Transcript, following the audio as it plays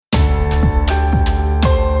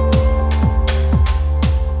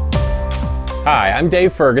Hi, I'm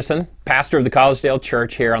Dave Ferguson, pastor of the Collegedale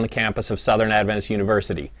Church here on the campus of Southern Adventist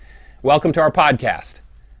University. Welcome to our podcast.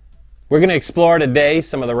 We're going to explore today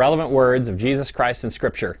some of the relevant words of Jesus Christ in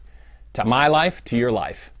Scripture to my life, to your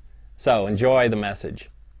life. So enjoy the message.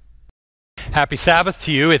 Happy Sabbath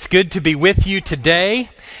to you. It's good to be with you today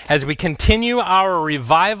as we continue our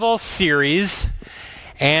revival series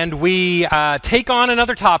and we take on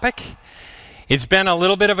another topic. It's been a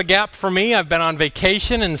little bit of a gap for me. I've been on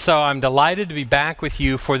vacation, and so I'm delighted to be back with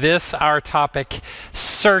you for this, our topic,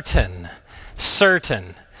 certain.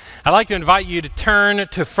 Certain. I'd like to invite you to turn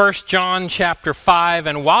to 1 John chapter 5,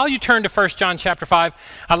 and while you turn to 1 John chapter 5,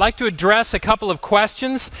 I'd like to address a couple of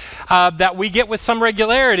questions that we get with some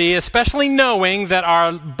regularity, especially knowing that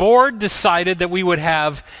our board decided that we would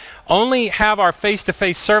only have our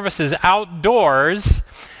face-to-face services outdoors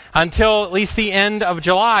until at least the end of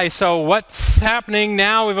July. So what's happening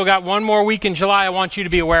now? We've got one more week in July. I want you to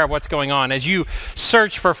be aware of what's going on. As you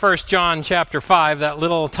search for 1 John chapter 5, that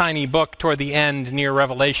little tiny book toward the end near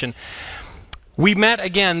Revelation, we met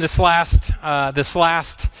again this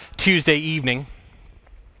last Tuesday evening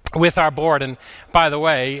with our board. And by the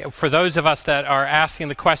way, for those of us that are asking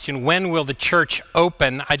the question, when will the church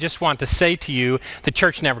open? I just want to say to you, the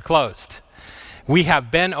church never closed. We have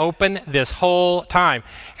been open this whole time.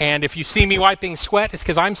 And if you see me wiping sweat, it's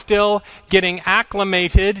because I'm still getting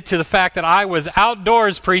acclimated to the fact that I was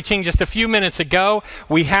outdoors preaching just a few minutes ago.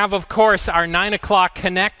 We have, of course, our 9 o'clock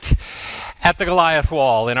Connect at the Goliath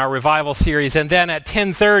Wall in our revival series. And then at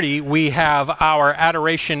 10:30, we have our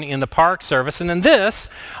Adoration in the Park service. And then this,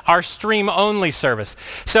 our stream-only service.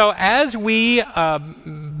 So as we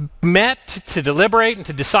met to deliberate and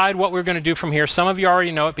to decide what we're going to do from here, some of you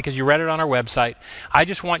already know it because you read it on our website. I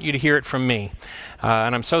just want you to hear it from me.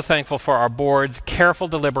 And I'm so thankful for our board's careful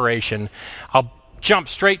deliberation. I'll jump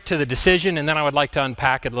straight to the decision, and then I would like to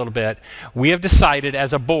unpack it a little bit. We have decided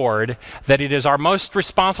as a board that it is our most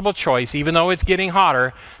responsible choice, even though it's getting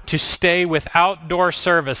hotter, to stay with outdoor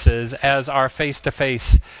services as our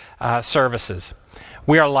face-to-face services.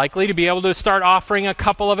 We are likely to be able to start offering a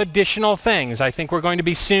couple of additional things. I think we're going to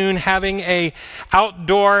be soon having a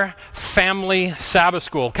outdoor family Sabbath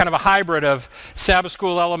school, kind of a hybrid of Sabbath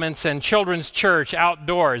school elements and children's church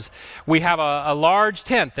outdoors. We have a large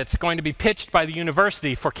tent that's going to be pitched by the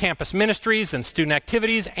university for campus ministries and student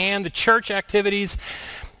activities and the church activities.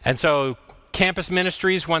 And so campus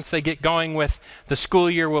ministries, once they get going with the school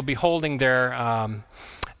year, will be holding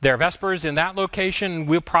their Vespers in that location.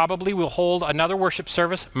 We'll hold another worship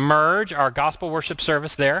service, Merge, our gospel worship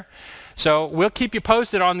service there. So we'll keep you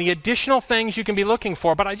posted on the additional things you can be looking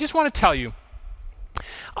for. But I just want to tell you,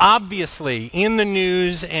 obviously, in the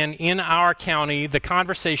news and in our county, the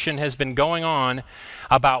conversation has been going on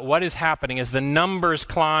about what is happening as the numbers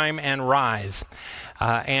climb and rise.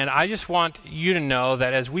 And I just want you to know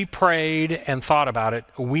that as we prayed and thought about it,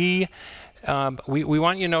 we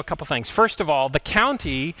want you to know a couple things. First of all, the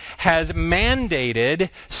county has mandated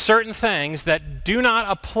certain things that do not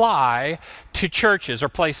apply to churches or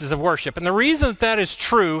places of worship. And the reason that is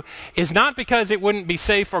true is not because it wouldn't be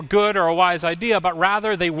safe or good or a wise idea, but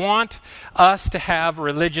rather they want us to have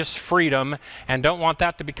religious freedom and don't want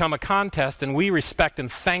that to become a contest, and we respect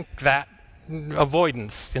and thank that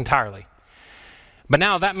avoidance entirely. But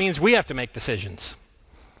now that means we have to make decisions.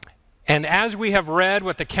 And as we have read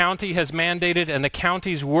what the county has mandated and the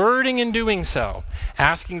county's wording in doing so,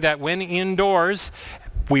 asking that when indoors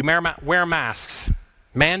we wear masks,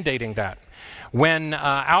 mandating that. When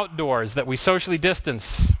outdoors that we socially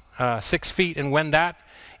distance 6 feet, and when that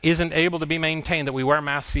isn't able to be maintained, that we wear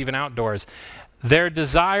masks even outdoors. Their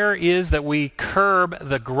desire is that we curb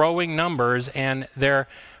the growing numbers, and their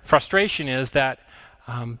frustration is that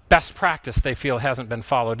best practice they feel hasn't been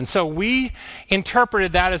followed. And so we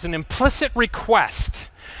interpreted that as an implicit request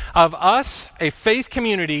of us, a faith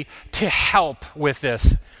community, to help with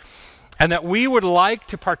this, and that we would like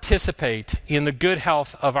to participate in the good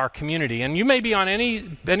health of our community. And you may be on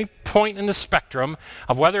any point in the spectrum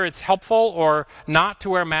of whether it's helpful or not to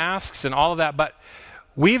wear masks and all of that, but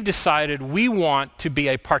we've decided we want to be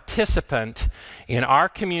a participant in our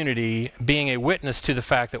community, being a witness to the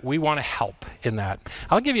fact that we want to help in that.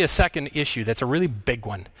 I'll give you a second issue that's a really big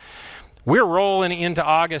one. We're rolling into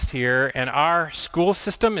August here, and our school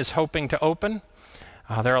system is hoping to open.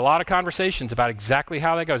 There are a lot of conversations about exactly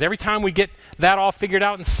how that goes. Every time we get that all figured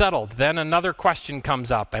out and settled, then another question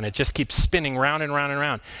comes up, and it just keeps spinning round and round and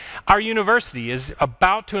round. Our university is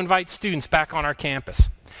about to invite students back on our campus.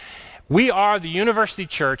 We are the University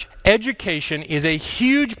Church. Education is a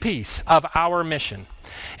huge piece of our mission.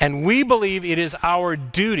 And we believe it is our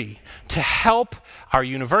duty to help our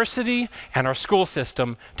university and our school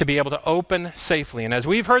system to be able to open safely. And as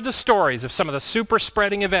we've heard the stories of some of the super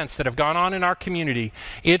spreading events that have gone on in our community,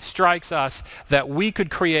 it strikes us that we could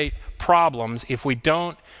create problems if we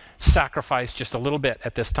don't sacrifice just a little bit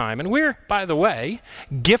at this time. And we're, by the way,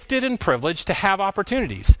 gifted and privileged to have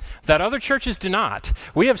opportunities that other churches do not.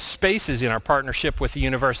 We have spaces in our partnership with the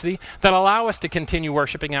university that allow us to continue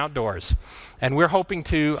worshiping outdoors. And we're hoping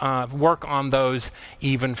to work on those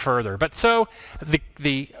even further. But so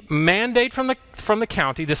the mandate from the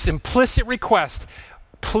county, this implicit request,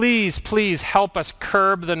 please help us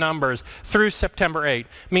curb the numbers through September 8,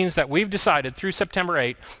 means that we've decided through September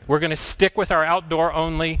 8 we're going to stick with our outdoor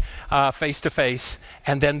only face-to-face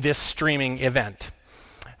and then this streaming event.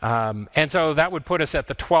 And so that would put us at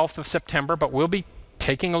the 12th of September, but we'll be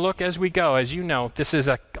taking a look as we go. As you know, this is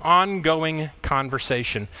an ongoing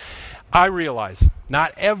conversation. I realize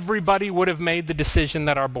not everybody would have made the decision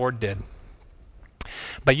that our board did.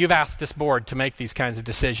 But you've asked this board to make these kinds of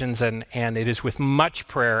decisions, and it is with much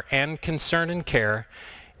prayer and concern and care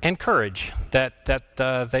and courage that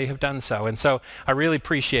they have done so. And so I really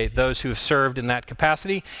appreciate those who have served in that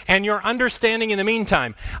capacity and your understanding in the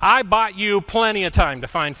meantime. I bought you plenty of time to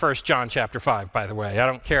find 1 John chapter 5, by the way. I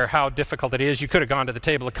don't care how difficult it is. You could have gone to the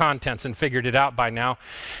table of contents and figured it out by now.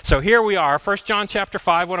 So here we are, 1 John chapter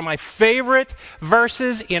 5, one of my favorite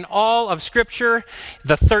verses in all of Scripture,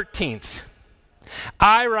 the 13th.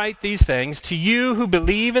 I write these things to you who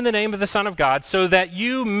believe in the name of the Son of God, so that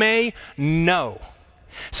you may know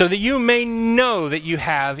that you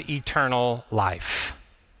have eternal life.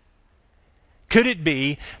 Could it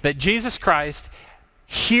be that Jesus Christ,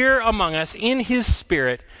 here among us in his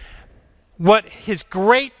Spirit, what his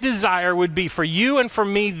great desire would be for you and for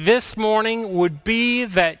me this morning would be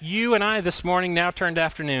that you and I this morning, now turned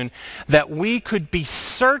afternoon, that we could be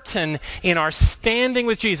certain in our standing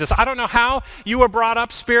with Jesus. I don't know how you were brought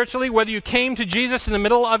up spiritually, whether you came to Jesus in the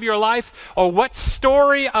middle of your life or what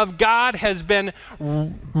story of God has been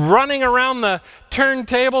running around the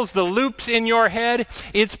turntables, the loops in your head.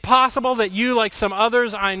 It's possible that you, like some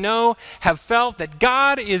others I know, have felt that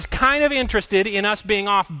God is kind of interested in us being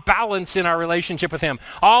off balance in our relationship with him,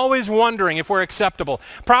 always wondering if we're acceptable,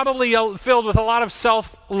 probably filled with a lot of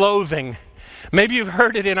self-loathing. Maybe you've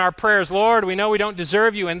heard it in our prayers, Lord, we know we don't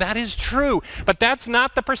deserve you, and that is true, but that's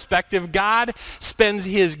not the perspective God spends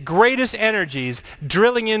his greatest energies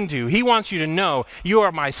drilling into. He wants you to know, you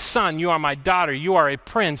are my son, you are my daughter, you are a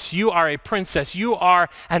prince, you are a princess, you are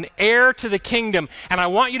an heir to the kingdom, and I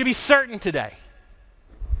want you to be certain today.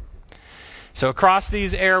 So across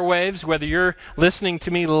these airwaves, whether you're listening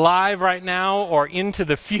to me live right now or into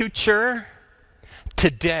the future,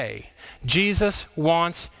 today, Jesus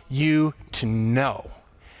wants you to know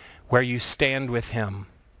where you stand with him.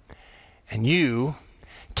 And you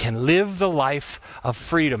can live the life of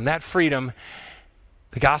freedom. That freedom,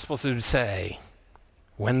 the Gospels would say,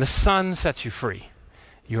 when the Son sets you free,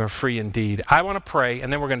 you are free indeed. I want to pray,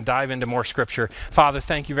 and then we're going to dive into more Scripture. Father,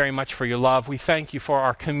 thank you very much for your love. We thank you for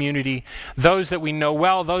our community, those that we know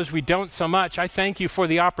well, those we don't so much. I thank you for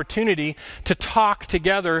the opportunity to talk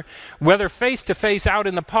together, whether face-to-face out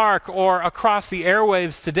in the park or across the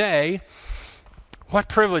airwaves today. What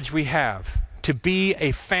privilege we have to be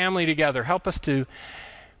a family together. Help us to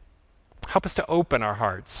open our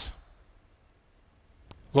hearts.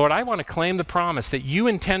 Lord, I want to claim the promise that you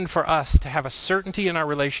intend for us to have a certainty in our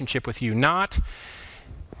relationship with you, not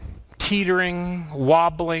teetering,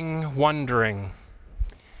 wobbling, wondering.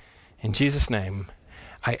 In Jesus' name,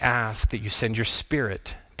 I ask that you send your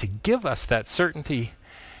Spirit to give us that certainty.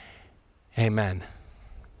 Amen.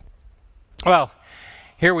 Well,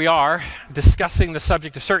 here we are discussing the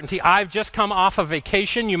subject of certainty. I've just come off of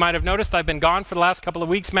vacation. You might have noticed I've been gone for the last couple of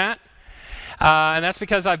weeks, Matt. And that's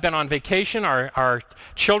because I've been on vacation. Our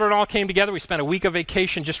children all came together. We spent a week of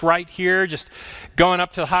vacation just right here, just going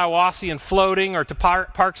up to Hiawassee and floating, or to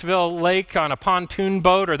Parksville Lake on a pontoon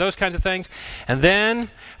boat, or those kinds of things. And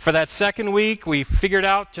then for that second week, we figured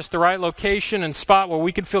out just the right location and spot where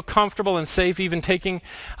we could feel comfortable and safe, even taking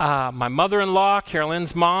my mother-in-law,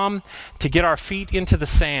 Carolyn's mom, to get our feet into the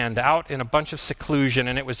sand out in a bunch of seclusion.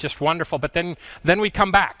 And it was just wonderful. But then we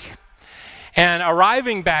come back. And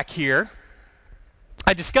arriving back here,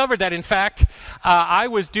 I discovered that, in fact, I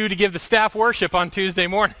was due to give the staff worship on Tuesday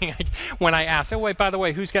morning when I asked, oh, wait, by the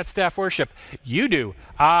way, who's got staff worship? You do.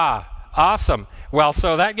 Ah, awesome. Well,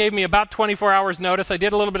 so that gave me about 24 hours notice. I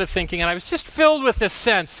did a little bit of thinking, and I was just filled with this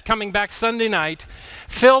sense, coming back Sunday night,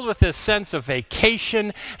 filled with this sense of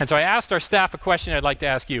vacation. And so I asked our staff a question I'd like to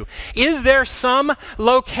ask you. Is there some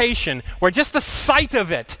location where just the sight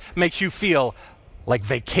of it makes you feel like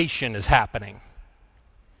vacation is happening.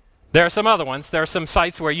 There are some other ones. There are some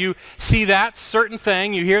sites where you see that certain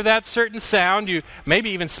thing, you hear that certain sound, you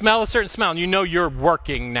maybe even smell a certain smell, and you know you're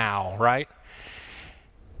working now, right?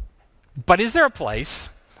 But is there a place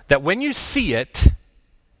that when you see it,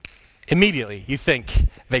 immediately you think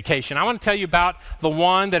vacation? I want to tell you about the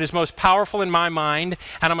one that is most powerful in my mind,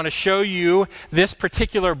 and I'm going to show you this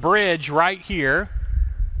particular bridge right here.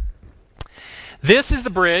 This is the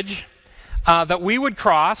bridge that we would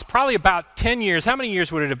cross probably about 10 years. How many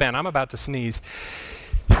years would it have been? I'm about to sneeze.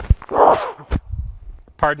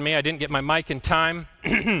 Pardon me, I didn't get my mic in time.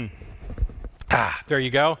 There you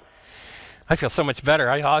go. I feel so much better.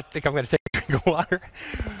 I think I'm going to take a drink of water.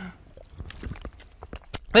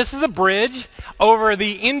 This is the bridge over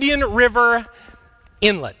the Indian River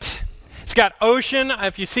Inlet. It's got ocean.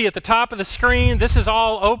 If you see at the top of the screen, this is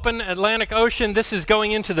all open Atlantic Ocean. This is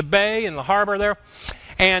going into the bay and the harbor there.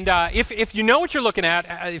 And if you know what you're looking at,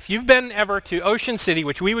 if you've been ever to Ocean City,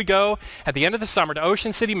 which we would go at the end of the summer to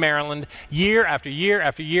Ocean City, Maryland, year after year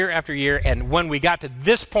after year after year, and when we got to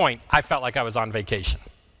this point, I felt like I was on vacation.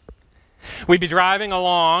 We'd be driving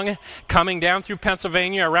along, coming down through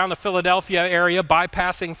Pennsylvania, around the Philadelphia area,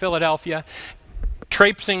 bypassing Philadelphia,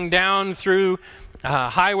 traipsing down through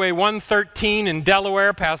Highway 113 in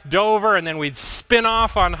Delaware, past Dover, and then we'd spin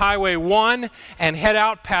off on Highway 1 and head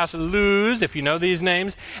out past Lewes, if you know these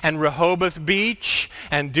names, and Rehoboth Beach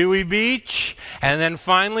and Dewey Beach, and then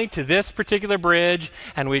finally to this particular bridge,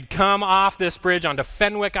 and we'd come off this bridge onto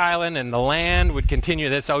Fenwick Island, and the land would continue.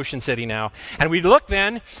 That's Ocean City now. And we'd look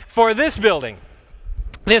then for this building.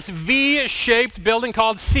 This V-shaped building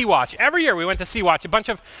called Sea-Watch. Every year we went to Sea-Watch, a bunch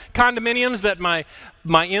of condominiums that my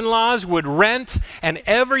in-laws would rent, and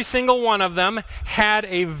every single one of them had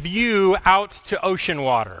a view out to ocean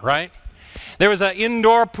water, right? There was an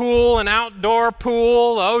indoor pool, an outdoor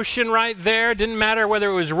pool, the ocean right there. Didn't matter whether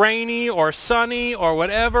it was rainy or sunny or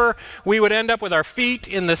whatever. We would end up with our feet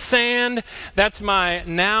in the sand. That's my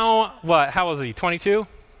now, how old is he, 22?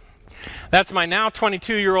 That's my now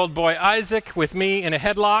 22-year-old boy Isaac with me in a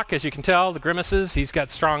headlock. As you can tell, the grimaces, he's got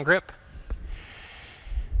strong grip.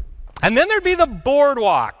 And then there'd be the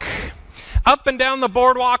boardwalk. Up and down the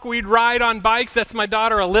boardwalk, we'd ride on bikes. That's my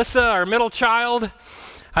daughter Alyssa, our middle child.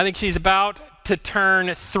 I think she's about to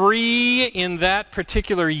turn 3 in that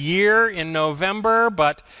particular year in November,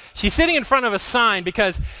 but she's sitting in front of a sign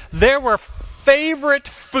because there were favorite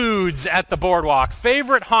foods at the boardwalk,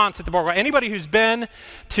 favorite haunts at the boardwalk. Anybody who's been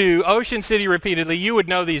to Ocean City repeatedly, you would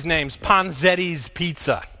know these names. Ponzetti's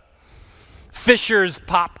Pizza, Fisher's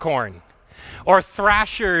Popcorn, or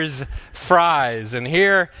Thrasher's Fries. And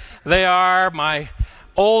here they are, my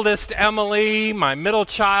oldest Emily, my middle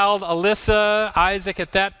child Alyssa, Isaac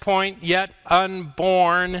at that point yet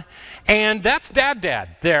unborn, and that's Dad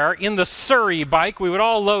there in the Surrey bike. We would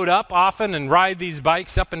all load up often and ride these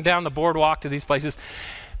bikes up and down the boardwalk to these places.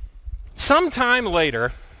 Sometime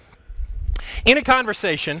later, in a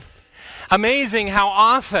conversation, amazing how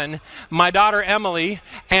often my daughter Emily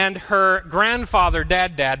and her grandfather,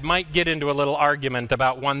 Dad, might get into a little argument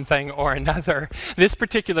about one thing or another. This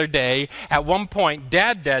particular day, at one point,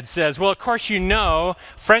 Dad says, well, of course you know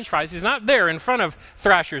French fries. He's not there in front of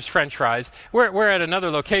Thrasher's French Fries. We're at another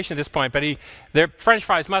location at this point, but their French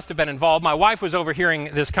fries must have been involved. My wife was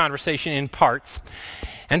overhearing this conversation in parts.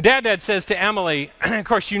 And Dad says to Emily, of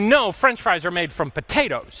course you know French fries are made from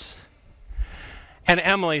potatoes. And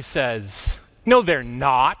Emily says, no, they're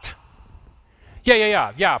not.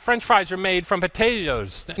 Yeah. French fries are made from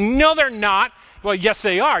potatoes. No, they're not. Well, yes,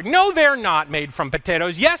 they are. No, they're not made from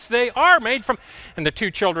potatoes. Yes, they are made from... And the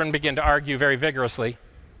two children begin to argue very vigorously.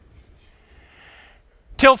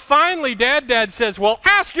 Till finally, Dad says, well,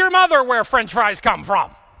 ask your mother where French fries come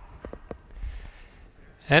from.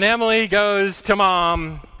 And Emily goes to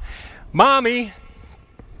Mom, Mommy,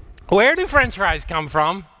 where do French fries come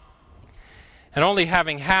from? And only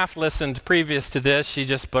having half listened previous to this, she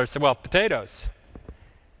just blurts, well, potatoes.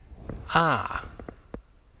 And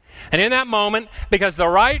in that moment, because the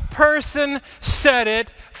right person said it,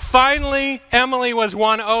 finally Emily was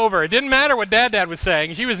won over. It didn't matter what Dad was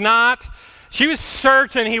saying. She was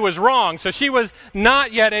certain he was wrong. So she was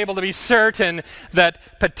not yet able to be certain that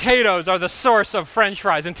potatoes are the source of French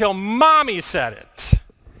fries until Mommy said it.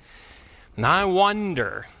 And I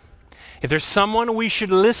wonder if there's someone we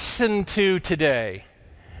should listen to today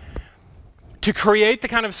to create the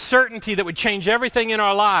kind of certainty that would change everything in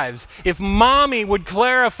our lives, if Mommy would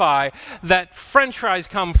clarify that French fries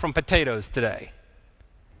come from potatoes today.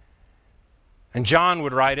 And John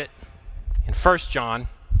would write it in 1 John.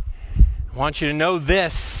 I want you to know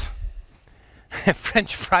this,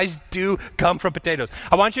 French fries do come from potatoes.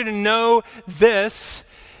 I want you to know this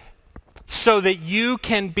so that you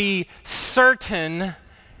can be certain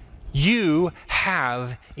you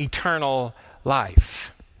have eternal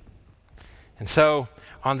life. And so,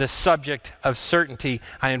 on this subject of certainty,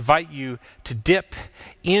 I invite you to dip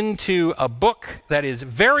into a book that is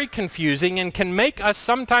very confusing and can make us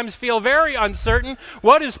sometimes feel very uncertain.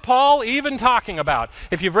 What is Paul even talking about?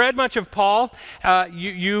 If you've read much of Paul,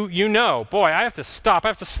 you know, boy, I have to stop, I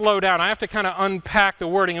have to slow down, I have to kind of unpack the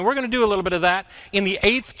wording. And we're going to do a little bit of that in the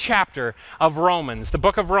 8th chapter of Romans, the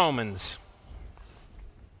book of Romans.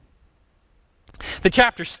 The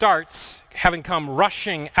chapter starts having come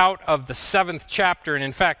rushing out of the 7th chapter, and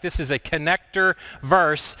in fact, this is a connector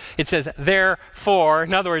verse. It says, therefore,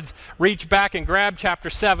 in other words, reach back and grab chapter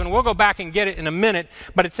 7. We'll go back and get it in a minute,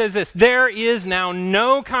 but it says this, there is now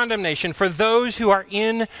no condemnation for those who are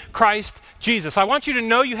in Christ Jesus. I want you to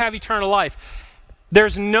know you have eternal life.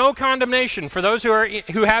 There's no condemnation for those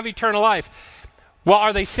who have eternal life. Well,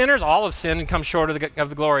 are they sinners? All have sinned and come short of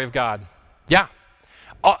the glory of God. Yeah.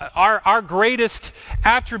 Our greatest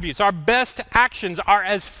attributes, our best actions are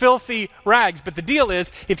as filthy rags. But the deal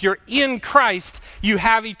is, if you're in Christ, you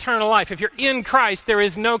have eternal life. If you're in Christ, there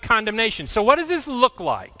is no condemnation. So what does this look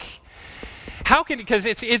like? Because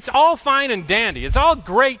it's all fine and dandy. It's all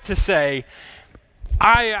great to say,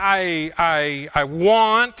 I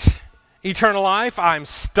want eternal life. I'm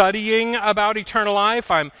studying about eternal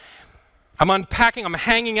life. I'm unpacking, I'm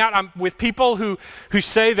hanging out, I'm with people who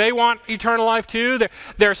say they want eternal life too.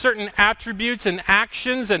 There are certain attributes and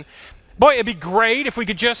actions, and boy, it'd be great if we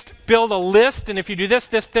could just build a list, and if you do this,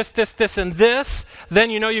 and this, then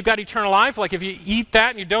you know you've got eternal life. Like if you eat that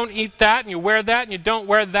and you don't eat that, and you wear that and you don't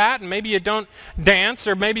wear that, and maybe you don't dance,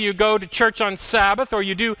 or maybe you go to church on Sabbath, or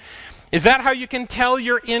you do. Is that how you can tell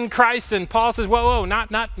you're in Christ? And Paul says, whoa,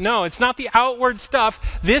 no, it's not the outward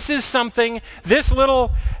stuff. This is something, this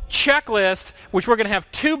little checklist, which we're going to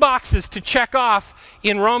have 2 boxes to check off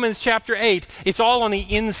in Romans chapter 8. It's all on the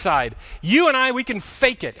inside. You and I, we can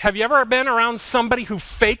fake it. Have you ever been around somebody who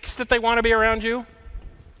fakes that they want to be around you?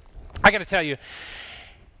 I got to tell you,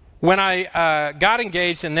 when I got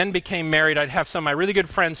engaged and then became married, I'd have some of my really good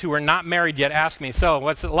friends who were not married yet ask me, so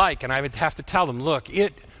what's it like? And I would have to tell them, look,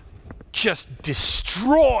 it just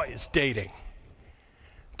destroys dating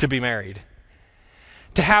to be married.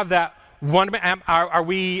 To have that one, are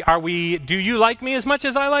we, do you like me as much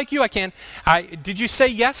as I like you? Did you say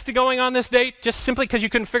yes to going on this date just simply because you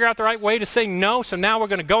couldn't figure out the right way to say no, so now we're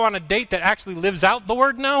going to go on a date that actually lives out the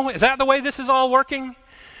word no? Is that the way this is all working?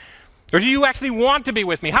 Or do you actually want to be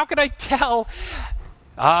with me? How could I tell?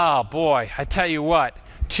 Ah, boy, I tell you what.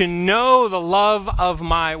 To know the love of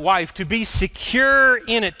my wife, to be secure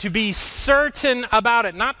in it, to be certain about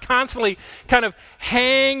it, not constantly kind of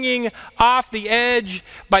hanging off the edge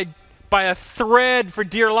by a thread for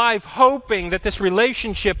dear life, hoping that this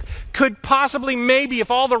relationship could possibly, maybe, if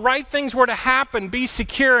all the right things were to happen, be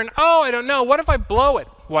secure. And oh, I don't know, what if I blow it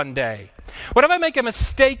one day? What if I make a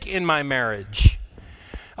mistake in my marriage?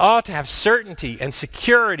 Oh, to have certainty and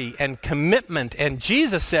security and commitment. And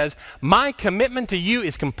Jesus says, my commitment to you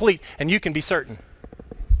is complete, and you can be certain.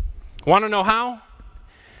 Want to know how?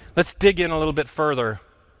 Let's dig in a little bit further.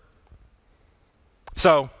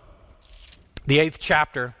 So, the 8th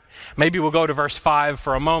chapter, maybe we'll go to verse 5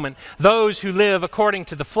 for a moment. Those who live according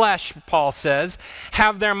to the flesh, Paul says,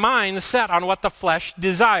 have their minds set on what the flesh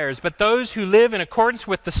desires. But those who live in accordance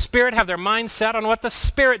with the Spirit have their minds set on what the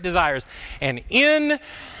Spirit desires. And in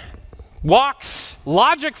walks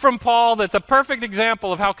logic from Paul that's a perfect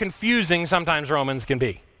example of how confusing sometimes Romans can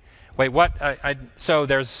be. Wait, what? So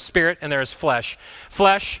there's spirit and there's flesh.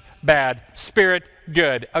 Flesh, bad. Spirit,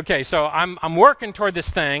 good. Okay, so I'm working toward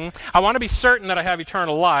this thing. I want to be certain that I have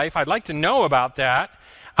eternal life. I'd like to know about that.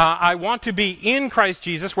 I want to be in Christ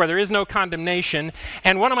Jesus where there is no condemnation.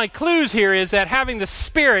 And one of my clues here is that having the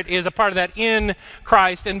Spirit is a part of that in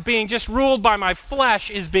Christ, and being just ruled by my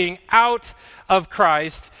flesh is being out of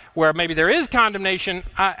Christ where maybe there is condemnation.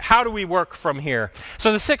 How do we work from here?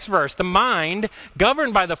 So the 6th verse, the mind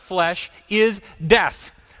governed by the flesh is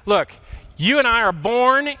death. Look, you and I are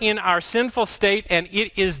born in our sinful state, and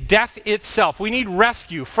it is death itself. We need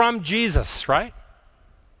rescue from Jesus, right?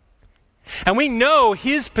 And we know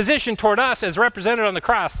his position toward us as represented on the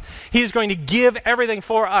cross. He is going to give everything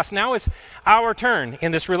for us. Now it's our turn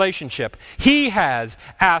in this relationship. He has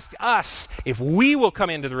asked us if we will come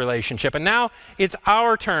into the relationship. And now it's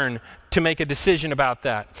our turn to make a decision about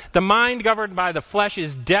that. The mind governed by the flesh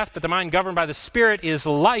is death, but the mind governed by the Spirit is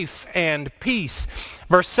life and peace.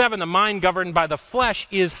 Verse 7, the mind governed by the flesh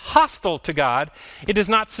is hostile to God. It does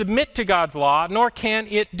not submit to God's law, nor can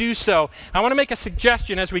it do so. I want to make a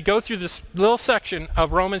suggestion as we go through this little section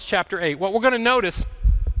of Romans chapter 8. What we're going to notice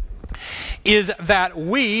is that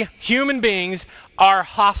we, human beings, are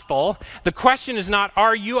hostile. The question is not,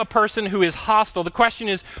 are you a person who is hostile? The question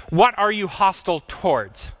is, what are you hostile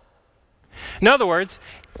towards? In other words,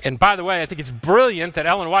 and by the way, I think it's brilliant that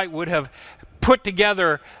Ellen White would have put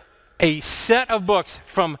together a set of books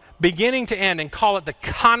from beginning to end and call it the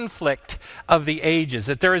conflict of the ages,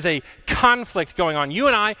 that there is a conflict going on. You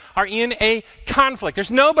and I are in a conflict. There's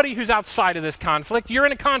nobody who's outside of this conflict. You're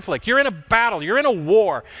in a conflict. You're in a battle. You're in a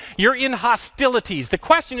war. You're in hostilities. The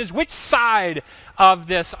question is, which side of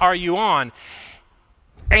this are you on?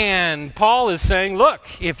 And Paul is saying, look,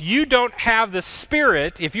 if you don't have the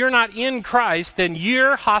Spirit, if you're not in Christ, then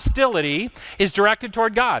your hostility is directed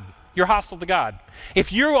toward God. You're hostile to God.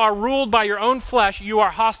 If you are ruled by your own flesh, you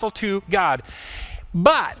are hostile to God.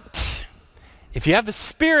 But if you have the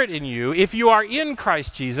Spirit in you, if you are in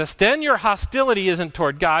Christ Jesus, then your hostility isn't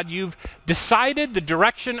toward God. You've decided the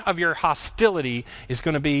direction of your hostility is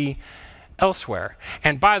going to be elsewhere.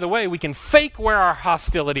 And by the way, we can fake where our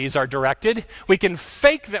hostilities are directed. We can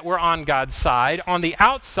fake that we're on God's side, on the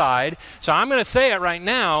outside. So I'm going to say it right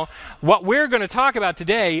now. What we're going to talk about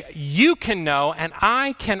today, you can know, and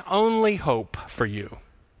I can only hope for you.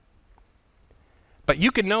 But you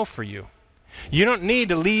can know for you. You don't need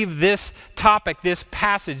to leave this topic, this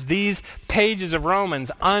passage, these pages of Romans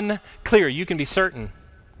unclear. You can be certain.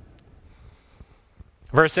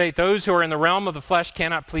 Verse 8, those who are in the realm of the flesh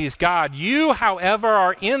cannot please God. You, however,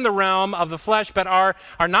 are in the realm of the flesh, but are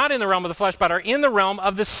not in the realm of the flesh, but are in the realm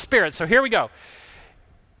of the Spirit. So here we go.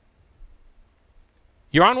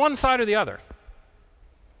 You're on one side or the other.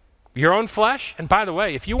 Your own flesh, and by the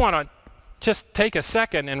way, if you want to just take a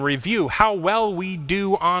second and review how well we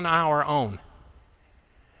do on our own,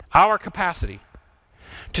 our capacity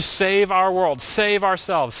to save our world, save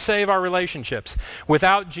ourselves, save our relationships,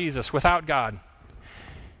 without Jesus, without God,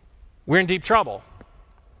 we're in deep trouble.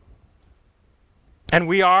 And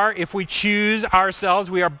we are, if we choose ourselves,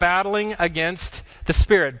 we are battling against the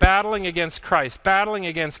Spirit, battling against Christ, battling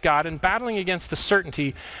against God, and battling against the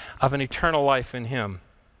certainty of an eternal life in Him.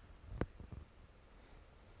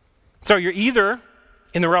 So you're either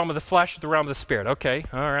in the realm of the flesh or the realm of the Spirit. Okay,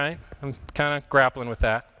 all right. I'm kind of grappling with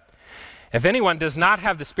that. If anyone does not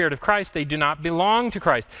have the Spirit of Christ, they do not belong to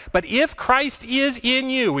Christ. But if Christ is in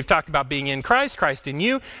you, we've talked about being in Christ, Christ in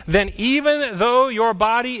you, then even though your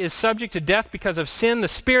body is subject to death because of sin, the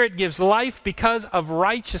Spirit gives life because of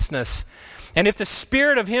righteousness. And if the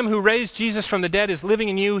Spirit of Him who raised Jesus from the dead is living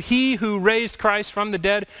in you, He who raised Christ from the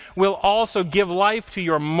dead will also give life to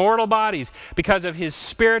your mortal bodies because of His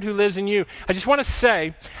Spirit who lives in you. I just want to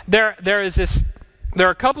say, there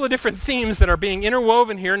are a couple of different themes that are being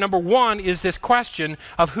interwoven here. Number one is this question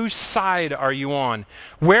of whose side are you on?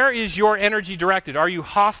 Where is your energy directed? Are you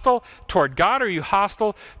hostile toward God or are you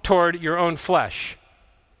hostile toward your own flesh?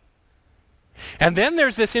 And then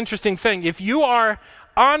there's this interesting thing. If you are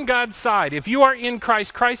on God's side, if you are in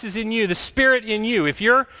Christ, Christ is in you, the Spirit in you, if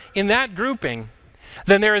you're in that grouping,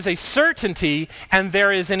 then there is a certainty and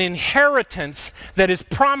there is an inheritance that is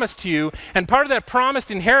promised to you. And part of that promised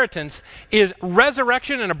inheritance is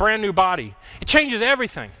resurrection and a brand new body. It changes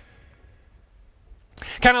everything.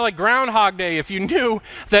 Kind of like Groundhog Day. If you knew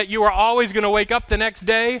that you were always going to wake up the next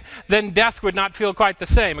day, then death would not feel quite the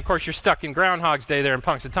same. Of course, you're stuck in Groundhog's Day there in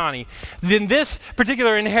Punxsutawney. In this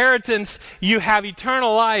particular inheritance, you have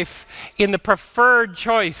eternal life in the preferred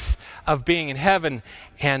choice of being in heaven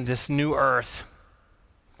and this new earth.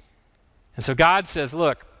 And so God says,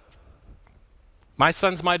 look, my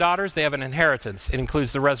sons, my daughters, they have an inheritance. It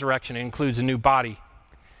includes the resurrection. It includes a new body.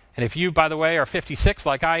 And if you, by the way, are 56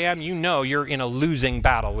 like I am, you know you're in a losing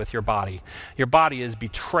battle with your body. Your body is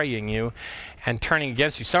betraying you and turning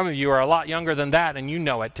against you. Some of you are a lot younger than that, and you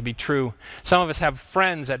know it to be true. Some of us have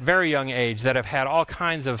friends at very young age that have had all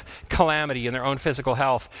kinds of calamity in their own physical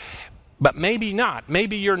health. But maybe not.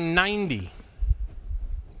 Maybe you're 90.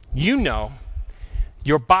 You know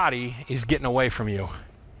your body is getting away from you.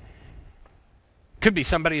 Could be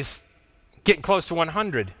somebody's getting close to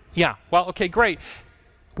 100. Yeah, well, okay, great.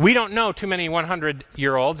 We don't know too many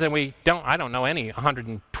 100-year-olds, and I don't know any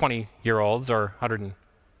 120-year-olds or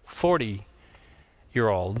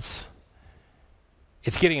 140-year-olds.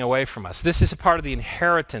 It's getting away from us. This is a part of the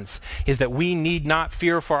inheritance, is that we need not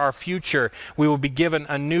fear for our future. We will be given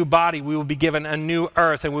a new body. We will be given a new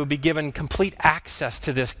earth, and we will be given complete access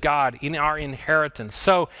to this God in our inheritance.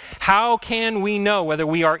 So how can we know whether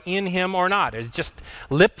we are in him or not? Is it just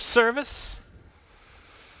lip service?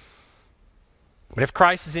 But if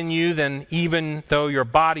Christ is in you, then even though your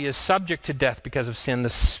body is subject to death because of sin, the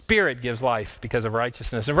Spirit gives life because of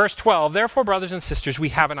righteousness. In verse 12, therefore, brothers and sisters, we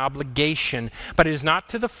have an obligation, but it is not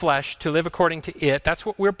to the flesh to live according to it. That's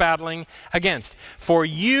what we're battling against. For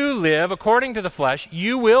you live according to the flesh,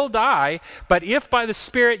 you will die, but if by the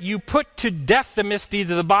Spirit you put to death the misdeeds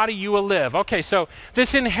of the body, you will live. Okay, so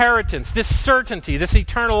this inheritance, this certainty, this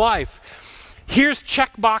eternal life, here's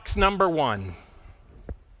checkbox number 1.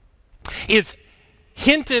 It's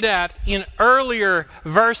hinted at in earlier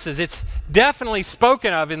verses. It's definitely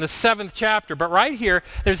spoken of in the 7th chapter. But right here,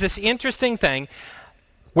 there's this interesting thing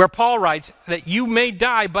where Paul writes that you may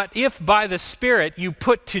die, but if by the Spirit you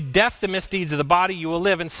put to death the misdeeds of the body, you will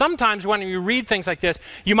live. And sometimes when you read things like this,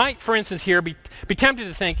 you might, for instance, here be tempted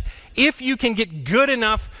to think, if you can get good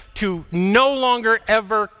enough to no longer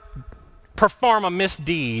ever perform a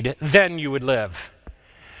misdeed, then you would live.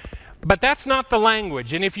 But that's not the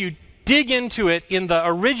language. And if you dig into it in the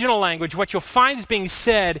original language, what you'll find is being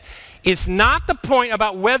said, it's not the point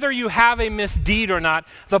about whether you have a misdeed or not.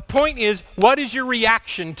 The point is, what is your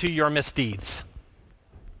reaction to your misdeeds?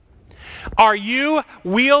 Are you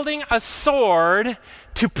wielding a sword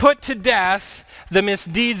to put to death the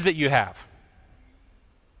misdeeds that you have?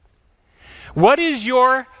 What is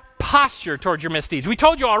your posture towards your misdeeds? We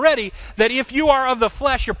told you already that if you are of the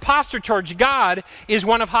flesh, your posture towards God is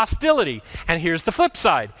one of hostility. And here's the flip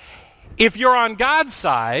side. If you're on God's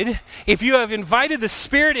side, if you have invited the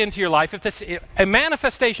Spirit into your life, if this, a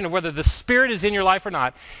manifestation of whether the Spirit is in your life or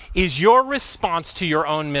not is your response to your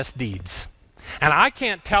own misdeeds. And I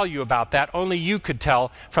can't tell you about that. Only you could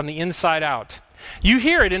tell from the inside out. You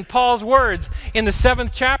hear it in Paul's words in the 7th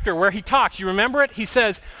chapter where he talks. You remember it? He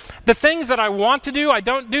says, the things that I want to do, I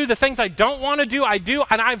don't do. The things I don't want to do, I do.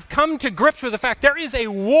 And I've come to grips with the fact there is a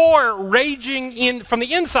war raging from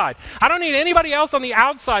the inside. I don't need anybody else on the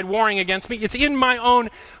outside warring against me. It's in my own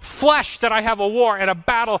flesh that I have a war and a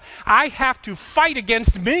battle. I have to fight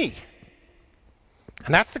against me.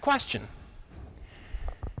 And that's the question.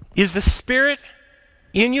 Is the Spirit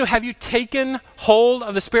in you? Have you taken hold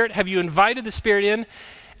of the Spirit? Have you invited the Spirit in?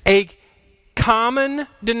 A common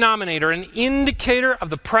denominator, an indicator of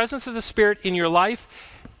the presence of the Spirit in your life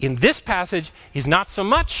in this passage is not so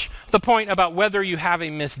much the point about whether you have a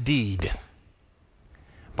misdeed,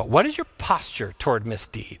 but what is your posture toward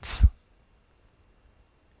misdeeds?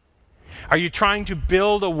 Are you trying to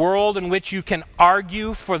build a world in which you can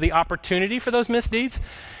argue for the opportunity for those misdeeds?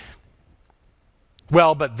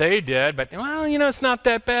 Well, but they did, but, well, you know, it's not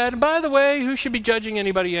that bad. And by the way, who should be judging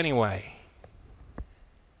anybody anyway?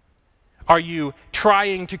 Are you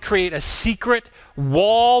trying to create a secret,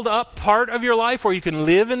 walled-up part of your life where you can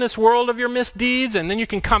live in this world of your misdeeds and then you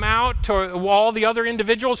can come out to all the other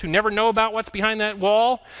individuals who never know about what's behind that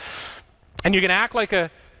wall? And you can act like a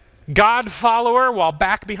God follower while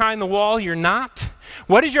back behind the wall you're not?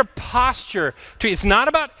 What is your posture? It's not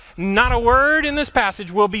about, not a word in this passage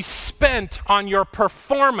will be spent on your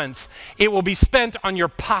performance. It will be spent on your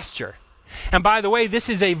posture. And by the way, this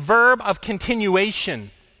is a verb of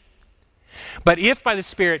continuation. But if by the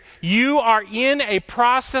Spirit you are in a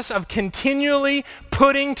process of continually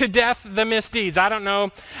putting to death the misdeeds. I don't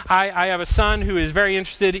know. I have a son who is very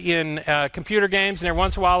interested in computer games, and every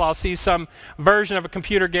once in a while I'll see some version of a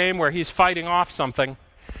computer game where he's fighting off something,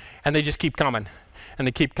 and they just keep coming, and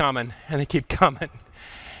they keep coming, and they keep coming.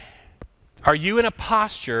 Are you in a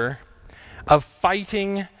posture of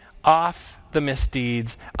fighting off the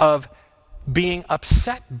misdeeds, of being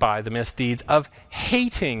upset by the misdeeds, of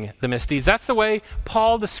hating the misdeeds? That's the way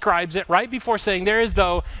Paul describes it right before saying there is,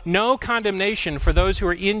 though, no condemnation for those who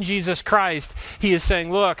are in Jesus Christ. He is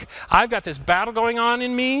saying, look, I've got this battle going on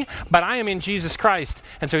in me, but I am in Jesus Christ.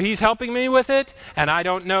 And so he's helping me with it, and I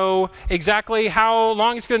don't know exactly how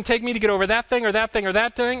long it's going to take me to get over that thing or that thing or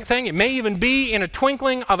that thing. It may even be in a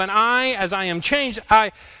twinkling of an eye as I am changed.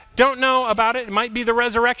 I don't know about it. It might be the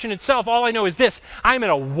resurrection itself. All I know is this: I'm in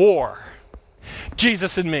a war.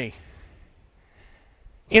 Jesus and me,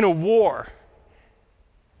 in a war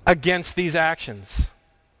against these actions,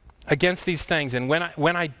 against these things. And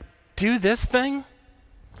when I do this thing,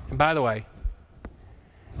 and by the way,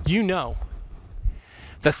 you know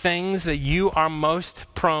the things that you are most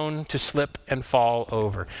prone to slip and fall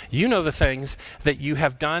over. You know the things that you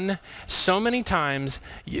have done so many times,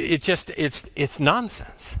 it's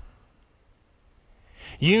nonsense.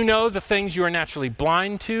 You know the things you are naturally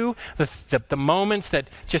blind to, the moments that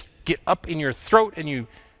just get up in your throat and you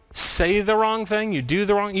say the wrong thing, you do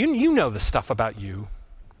the wrong, you know the stuff about you.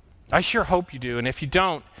 I sure hope you do. And if you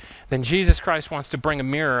don't, then Jesus Christ wants to bring a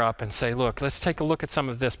mirror up and say, look, let's take a look at some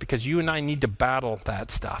of this because you and I need to battle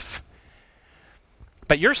that stuff.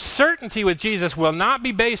 But your certainty with Jesus will not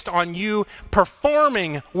be based on you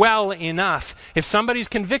performing well enough. If somebody's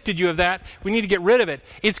convicted you of that, we need to get rid of it.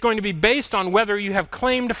 It's going to be based on whether you have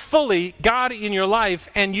claimed fully God in your life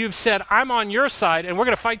and you've said, I'm on your side and we're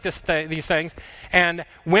going to fight these things. And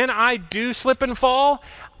when I do slip and fall,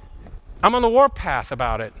 I'm on the warpath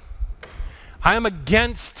about it. I am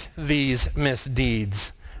against these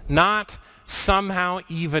misdeeds, not somehow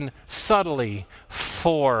even subtly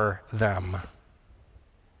for them.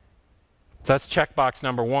 So that's checkbox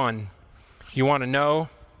number 1. You want to know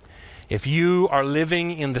if you are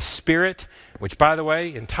living in the Spirit, which, by the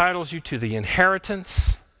way, entitles you to the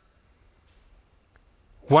inheritance.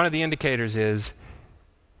 One of the indicators is,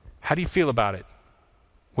 how do you feel about it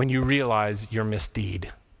when you realize your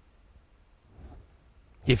misdeed?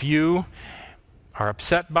 If you are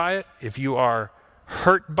upset by it, if you are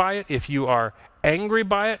hurt by it, if you are angry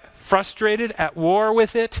by it, frustrated, at war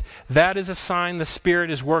with it, that is a sign the Spirit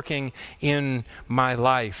is working in my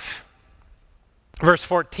life. Verse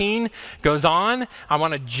 14 goes on. I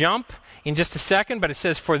want to jump in just a second, but it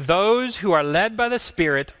says, for those who are led by the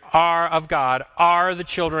Spirit are of God, are the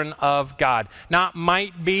children of God. Not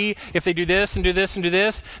might be if they do this and do this and do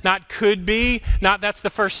this. Not could be. Not that's the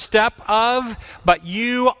first step of. But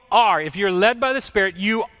you are. If you're led by the Spirit,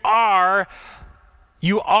 you are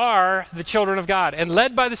the children of God. And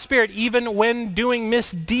led by the Spirit, even when doing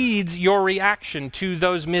misdeeds, your reaction to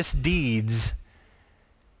those misdeeds,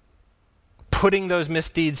 putting those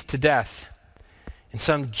misdeeds to death in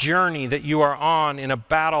some journey that you are on, in a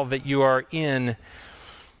battle that you are in.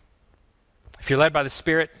 If you're led by the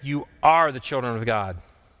Spirit, you are the children of God.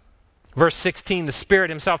 Verse 16, the Spirit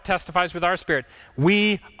himself testifies with our spirit.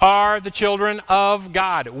 We are the children of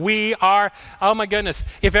God. We are, oh my goodness,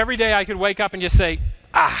 if every day I could wake up and just say,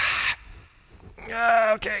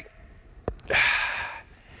 okay.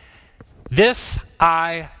 This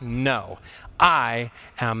I know. I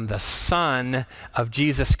am the Son of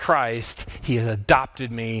Jesus Christ. He has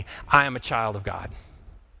adopted me. I am a child of God.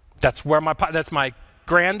 That's my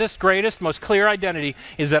grandest, greatest, most clear identity,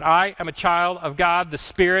 is that I am a child of God. The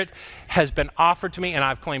Spirit has been offered to me and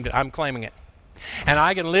I've claimed it. I'm claiming it. And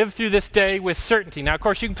I can live through this day with certainty. Now, of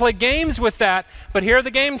course, you can play games with that, but here are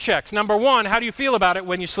the game checks. Number 1, how do you feel about it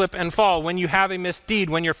when you slip and fall, when you have a misdeed,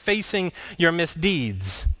 when you're facing your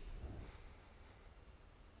misdeeds?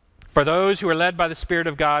 For those who are led by the Spirit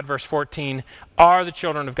of God, verse 14, are the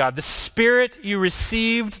children of God. The Spirit you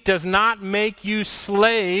received does not make you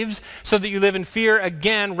slaves so that you live in fear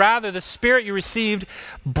again. Rather, the Spirit you received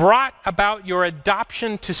brought about your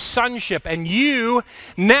adoption to sonship, and you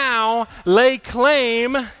now lay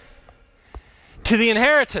claim to the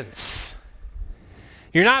inheritance.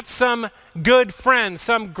 You're not some good friend,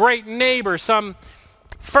 some great neighbor, some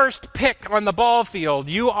first pick on the ball field.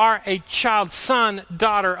 You are a child, son,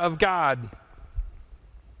 daughter of God.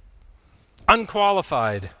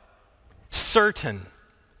 Unqualified, certain.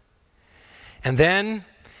 And then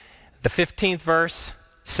the 15th verse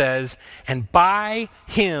says, and by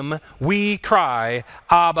him we cry,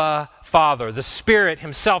 Abba, Father. The Spirit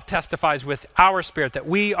himself testifies with our spirit that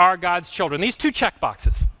we are God's children. These 2 check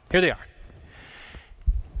boxes, here they are.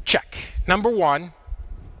 Check. Number 1,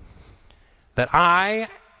 that I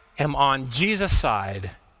am on Jesus'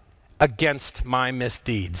 side against my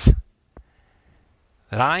misdeeds.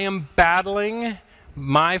 That I am battling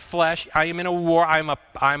my flesh. I am in a war.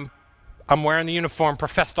 I'm wearing the uniform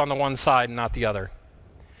professed on the one side and not the other.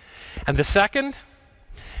 And the second,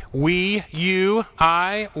 we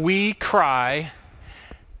cry,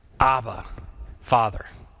 Abba, Father.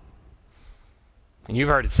 And you've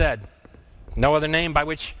heard it said, no other name by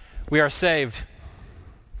which we are saved.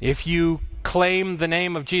 If you claim the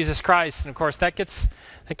name of Jesus Christ, and of course that gets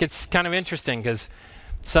kind of interesting because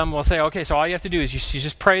some will say, okay, so all you have to do is you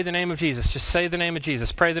just pray the name of Jesus. Just say the name of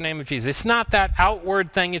Jesus. Pray the name of Jesus. It's not that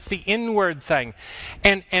outward thing. It's the inward thing.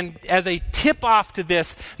 And as a tip-off to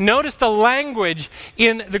this, notice the language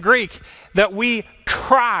in the Greek that we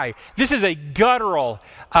cry. This is a guttural.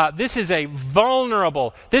 This is a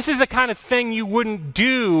vulnerable. This is the kind of thing you wouldn't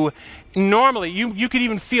do normally. You could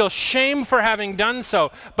even feel shame for having done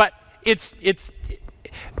so. But it's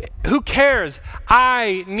who cares?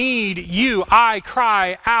 I need you. I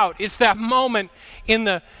cry out. It's that moment in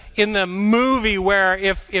the movie where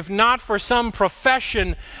if not for some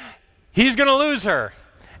profession, he's going to lose her.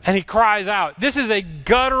 And he cries out. This is a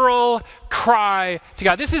guttural cry to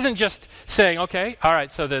God. This isn't just saying, okay, all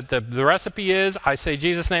right, so the recipe is I say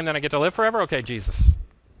Jesus' name, then I get to live forever? Okay, Jesus.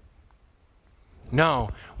 No,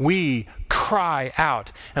 we cry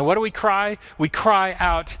out. And what do we cry? We cry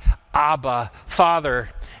out, Abba, Father.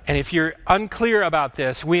 And if you're unclear about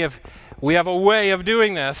this, we have a way of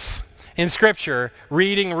doing this in Scripture,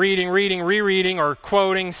 reading, rereading, or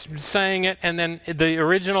quoting, saying it, and then the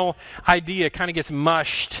original idea kind of gets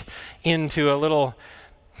mushed into a little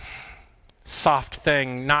soft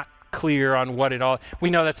thing, not clear on what it all... We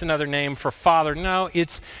know that's another name for Father. No,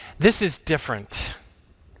 this is different.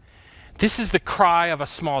 This is the cry of a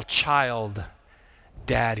small child.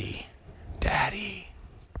 Daddy, Daddy.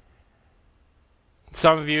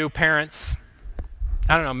 Some of you parents,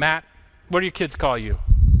 I don't know, Matt, what do your kids call you?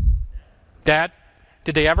 Dad?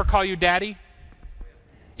 Did they ever call you Daddy?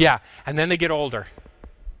 Yeah, and then they get older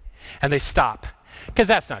and they stop because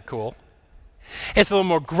that's not cool. It's a little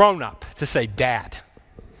more grown up to say Dad.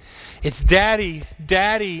 It's Daddy,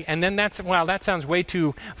 Daddy, and then that sounds way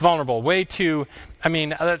too vulnerable, way too,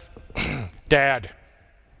 Dad.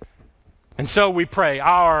 And so we pray,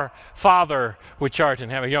 Our Father which art in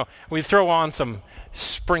heaven. We throw on some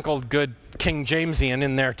sprinkled good King Jamesian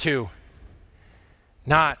in there too.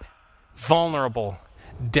 Not vulnerable,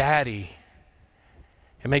 Daddy.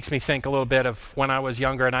 It makes me think a little bit of when I was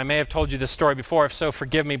younger, and I may have told you this story before, if so,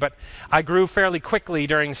 forgive me, but I grew fairly quickly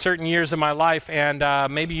during certain years of my life, and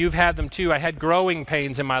maybe you've had them too. I had growing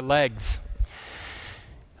pains in my legs.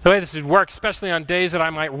 The way this would work, especially on days that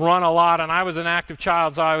I might run a lot, and I was an active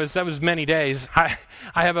child, so that was many days. I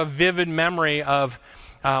have a vivid memory of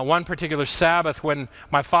one particular Sabbath when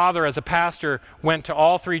my father as a pastor went to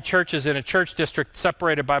all three churches in a church district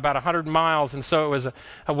separated by about 100 miles. And so it was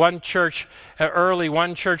one church early,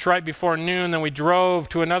 one church right before noon. Then we drove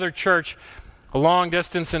to another church a long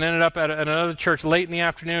distance and ended up at another church late in the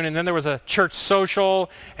afternoon. And then there was a church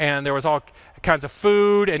social, and there was all kinds of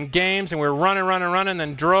food and games, and we were running,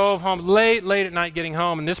 then drove home late at night getting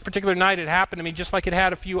home. And this particular night it happened to me just like it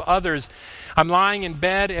had a few others. I'm lying in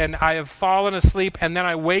bed and I have fallen asleep, and then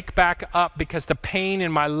I wake back up because the pain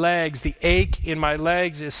in my legs, the ache in my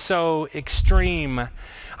legs is so extreme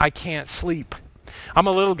I can't sleep. I'm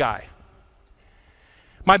a little guy.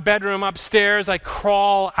 My bedroom upstairs, I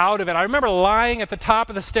crawl out of it. I remember lying at the top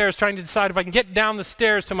of the stairs trying to decide if I can get down the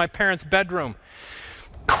stairs to my parents' bedroom.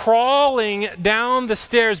 Crawling down the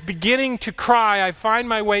stairs, beginning to cry, I find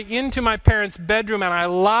my way into my parents' bedroom, and I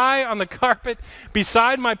lie on the carpet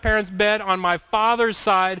beside my parents' bed on my father's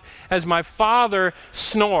side as my father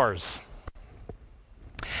snores.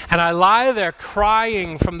 And I lie there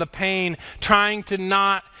crying from the pain, trying to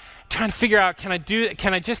figure out, can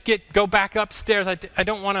I just go back upstairs? I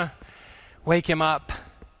don't want to wake him up.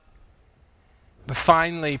 But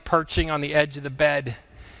finally, perching on the edge of the bed,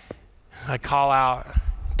 I call out,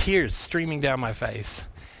 tears streaming down my face,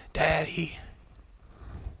 Daddy,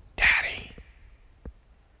 Daddy.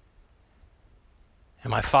 And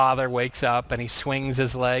my father wakes up and he swings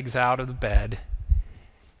his legs out of the bed.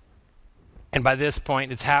 And by this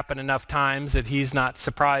point, it's happened enough times that he's not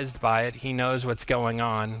surprised by it. He knows what's going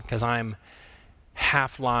on because I'm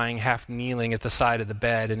half lying, half kneeling at the side of the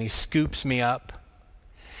bed. And he scoops me up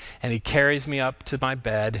and he carries me up to my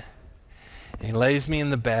bed. And he lays me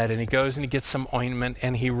in the bed, and he goes and he gets some ointment,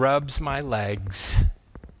 and he rubs my legs,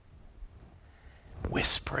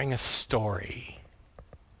 whispering a story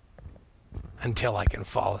until I can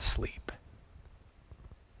fall asleep.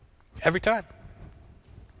 Every time.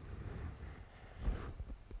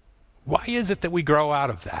 Why is it that we grow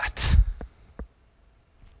out of that?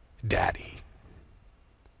 Daddy.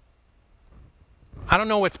 I don't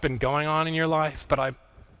know what's been going on in your life, but I'm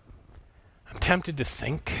tempted to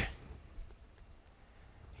think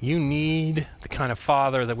you need the kind of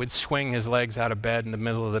father that would swing his legs out of bed in the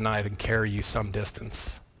middle of the night and carry you some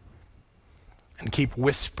distance and keep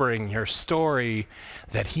whispering your story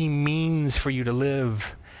that he means for you to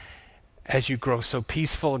live as you grow so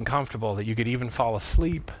peaceful and comfortable that you could even fall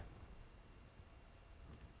asleep.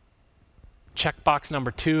 Checkbox number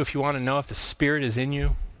 2, if you want to know if the Spirit is in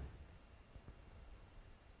you.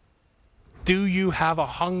 Do you have a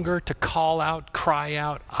hunger to call out, cry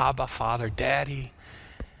out, Abba, Father, Daddy?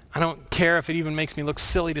 I don't care if it even makes me look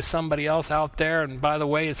silly to somebody else out there. And by the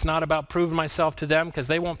way, it's not about proving myself to them because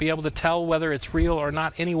they won't be able to tell whether it's real or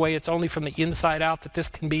not anyway. It's only from the inside out that this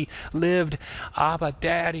can be lived. Abba,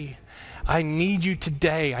 Daddy, I need you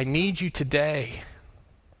today. I need you today.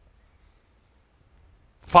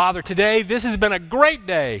 Father, today this has been a great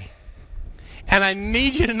day. And I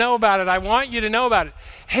need you to know about it. I want you to know about it.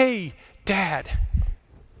 Hey, Dad.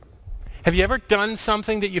 Have you ever done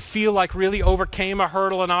something that you feel like really overcame a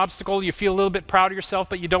hurdle, an obstacle? You feel a little bit proud of yourself,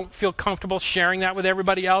 but you don't feel comfortable sharing that with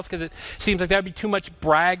everybody else because it seems like that would be too much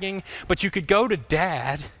bragging. But you could go to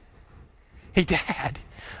Dad. Hey, Dad,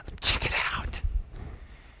 check it out.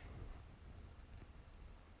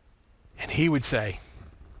 And he would say,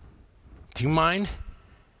 do you mind?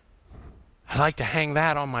 I'd like to hang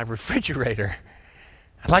that on my refrigerator.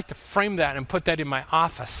 I'd like to frame that and put that in my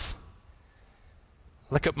office.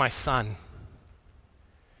 Look at my son.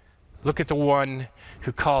 Look at the one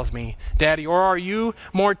who calls me Daddy. Or are you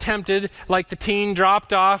more tempted, like the teen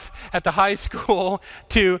dropped off at the high school,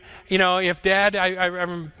 to, if Dad,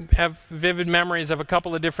 I have vivid memories of a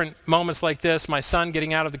couple of different moments like this. My son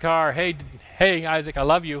getting out of the car, hey, Isaac, I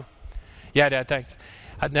love you. Yeah, Dad, thanks.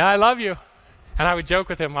 I love you. And I would joke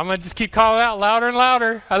with him. I'm going to just keep calling out louder and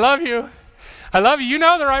louder. I love you. I love you. You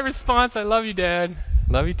know the right response. I love you, Dad.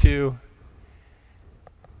 Love you too.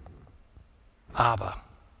 Abba,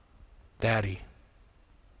 Daddy.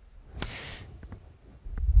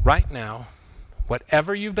 Right now,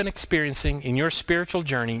 whatever you've been experiencing in your spiritual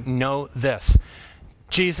journey, know this.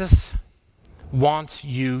 Jesus wants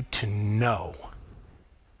you to know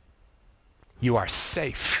you are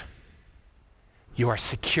safe. You are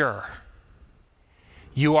secure.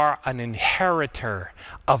 You are an inheritor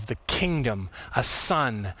of the kingdom, a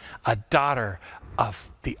son, a daughter of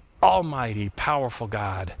the almighty, powerful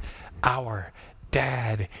God, our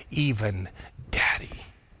Dad, even Daddy.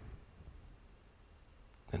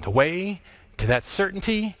 And the way to that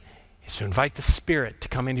certainty is to invite the Spirit to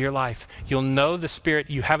come into your life. You'll know the Spirit.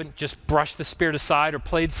 You haven't just brushed the Spirit aside or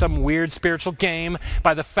played some weird spiritual game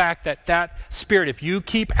by the fact that that Spirit, if you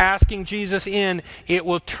keep asking Jesus in, it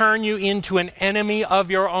will turn you into an enemy of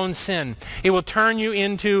your own sin. It will turn you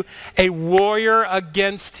into a warrior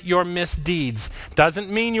against your misdeeds. Doesn't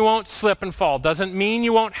mean you won't slip and fall. Doesn't mean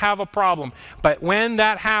you won't have a problem. But when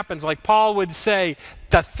that happens, like Paul would say,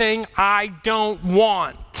 the thing I don't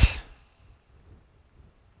want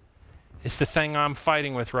is the thing I'm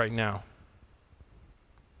fighting with right now.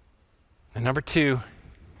 And number two,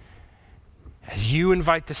 as you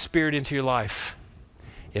invite the Spirit into your life,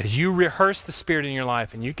 as you rehearse the Spirit in your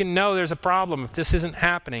life, and you can know there's a problem if this isn't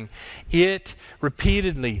happening, it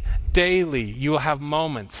repeatedly, daily, you will have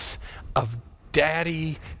moments of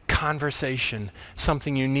daddy conversation,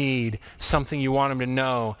 something you need, something you want him to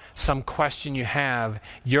know, some question you have.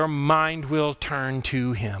 Your mind will turn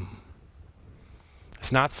to him.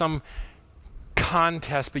 It's not some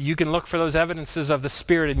contest, but you can look for those evidences of the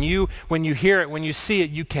Spirit, and you, when you hear it, when you see it,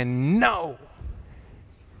 you can know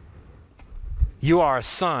you are a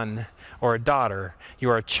son or a daughter. You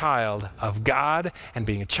are a child of God, and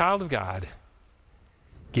being a child of God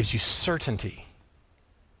gives you certainty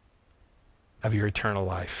of your eternal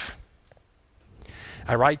life.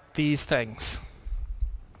 I write these things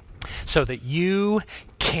so that you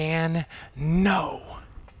can know.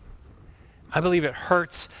 I believe it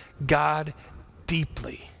hurts God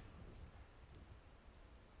deeply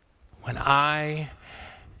when I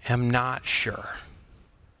am not sure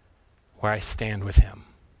where I stand with him.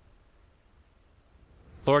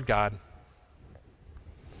 Lord God,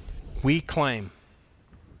 we claim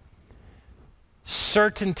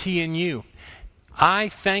certainty in you. I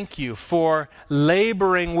thank you for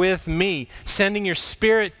laboring with me, sending your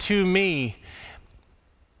Spirit to me,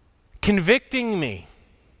 convicting me,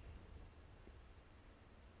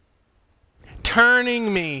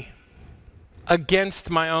 turning me against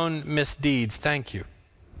my own misdeeds. Thank you.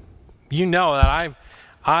 You know that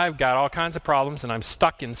I've got all kinds of problems, and I'm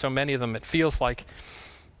stuck in so many of them. It feels like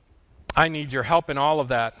I need your help in all of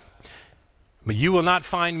that. But you will not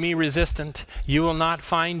find me resistant. You will not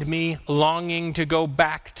find me longing to go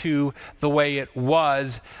back to the way it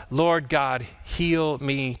was. Lord God, heal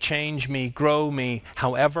me, change me, grow me,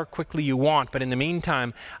 however quickly you want. But in the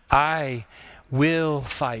meantime, I will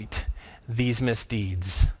fight these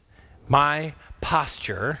misdeeds. My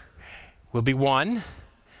posture will be one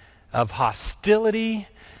of hostility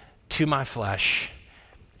to my flesh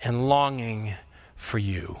and longing for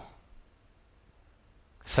you.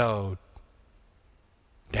 So,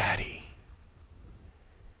 Daddy,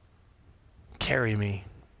 carry me,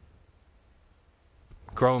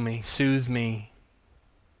 grow me, soothe me,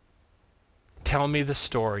 tell me the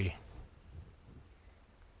story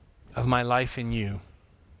of my life in you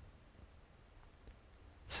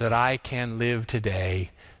so that I can live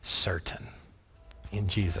today certain in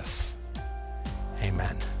Jesus.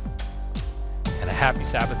 Amen. And a happy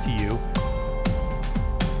Sabbath to you.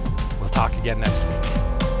 We'll talk again next week.